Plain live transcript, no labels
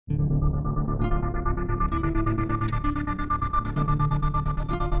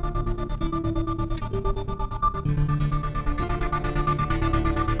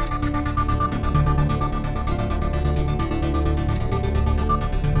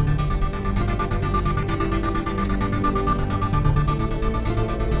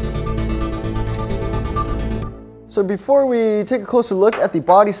So before we take a closer look at the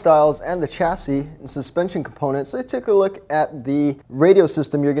body styles and the chassis and suspension components, let's take a look at the radio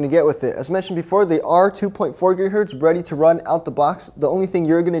system you're going to get with it. As mentioned before, they are 2.4 gigahertz ready to run out the box. The only thing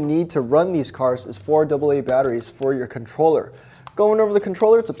you're going to need to run these cars is 4 AA batteries for your controller. Going over the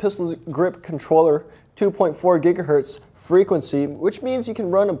controller, it's a pistol grip controller, 2.4 gigahertz frequency, which means you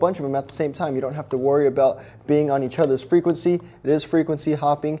can run a bunch of them at the same time. You don't have to worry about being on each other's frequency. It is frequency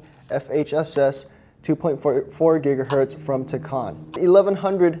hopping, FHSS, 2.4 gigahertz from Tacon.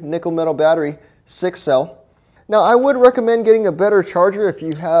 1100 nickel metal battery, 6 cell. Now I would recommend getting a better charger if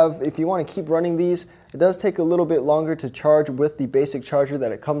you want to keep running these. It does take a little bit longer to charge with the basic charger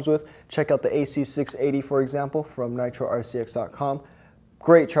that it comes with. Check out the AC680 for example from nitrorcx.com.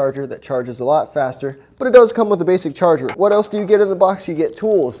 Great charger that charges a lot faster, but it does come with a basic charger. What else do you get in the box? You get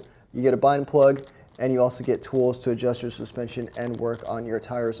tools. You get a bind plug, and you also get tools to adjust your suspension and work on your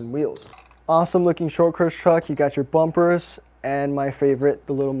tires and wheels. Awesome looking short course truck. You got your bumpers and my favorite,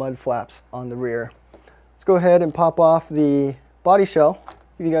 the little mud flaps on the rear. Let's go ahead and pop off the body shell,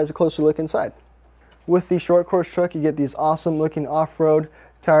 give you guys a closer look inside. With the short course truck, you get these awesome looking off-road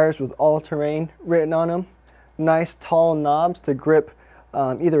tires with all-terrain written on them. Nice tall knobs to grip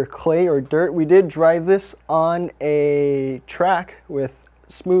either clay or dirt. We did drive this on a track with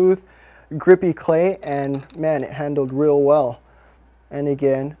smooth, grippy clay, and man, it handled real well. And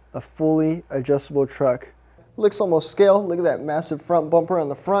again, a fully adjustable truck. Looks almost scale. Look at that massive front bumper on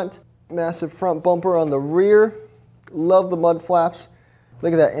the front, massive front bumper on the rear. Love the mud flaps.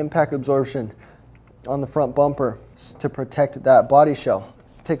 Look at that impact absorption on the front bumper to protect that body shell.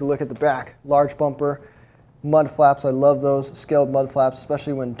 Let's take a look at the back. Large bumper, mud flaps. I love those scaled mud flaps,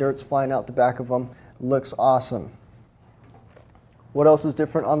 especially when dirt's flying out the back of them. Looks awesome. What else is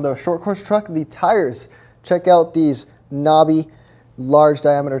different on the short course truck? The tires. Check out these knobby, large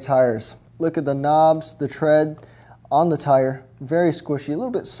diameter tires. Look at the knobs, the tread on the tire, very squishy, a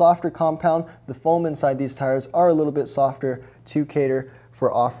little bit softer compound. The foam inside these tires are a little bit softer to cater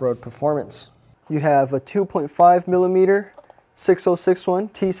for off-road performance. You have a 2.5 millimeter 6061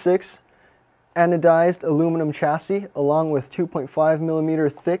 T6 anodized aluminum chassis along with 2.5 millimeter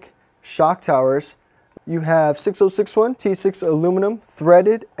thick shock towers. You have 6061 T6 aluminum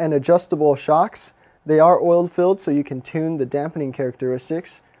threaded and adjustable shocks. They are oil-filled, so you can tune the dampening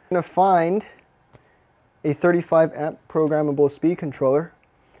characteristics. You're going to find a 35 amp programmable speed controller.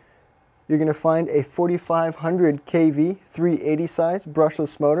 You're going to find a 4500 kV 380 size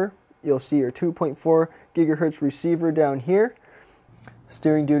brushless motor. You'll see your 2.4 gigahertz receiver down here.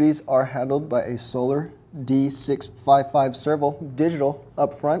 Steering duties are handled by a Solar D655 servo digital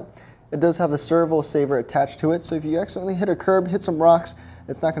up front. It does have a servo saver attached to it, so if you accidentally hit a curb, hit some rocks,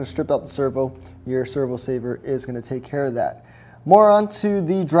 it's not going to strip out the servo. Your servo saver is going to take care of that. More on to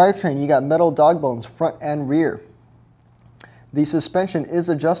the drivetrain. You got metal dog bones front and rear. The suspension is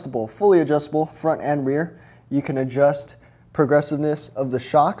adjustable, fully adjustable front and rear. You can adjust progressiveness of the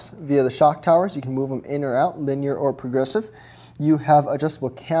shocks via the shock towers. You can move them in or out, linear or progressive. You have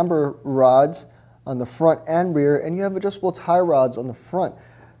adjustable camber rods on the front and rear, and you have adjustable tie rods on the front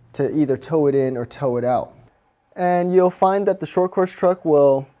to either tow it in or tow it out. And you'll find that the short course truck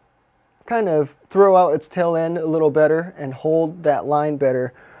will kind of throw out its tail end a little better and hold that line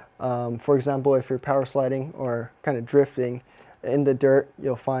better. For example, if you're power sliding or kind of drifting in the dirt,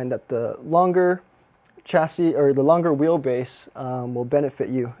 you'll find that the longer chassis or the longer wheelbase will benefit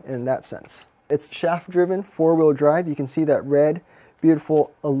you in that sense. It's shaft driven, 4-wheel drive. You can see that red,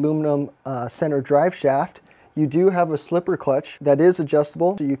 beautiful aluminum center drive shaft. You do have a slipper clutch that is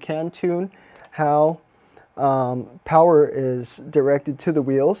adjustable, so you can tune how power is directed to the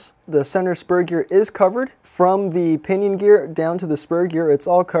wheels. The center spur gear is covered. From the pinion gear down to the spur gear, it's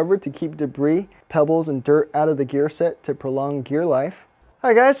all covered to keep debris, pebbles, and dirt out of the gear set to prolong gear life.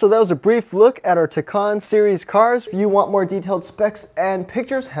 Hi guys, so that was a brief look at our Tacon series cars. If you want more detailed specs and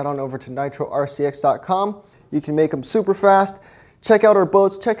pictures, head on over to nitrorcx.com. You can make them super fast. Check out our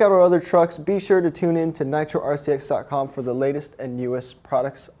boats, check out our other trucks. Be sure to tune in to nitrorcx.com for the latest and newest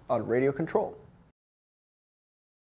products on radio control.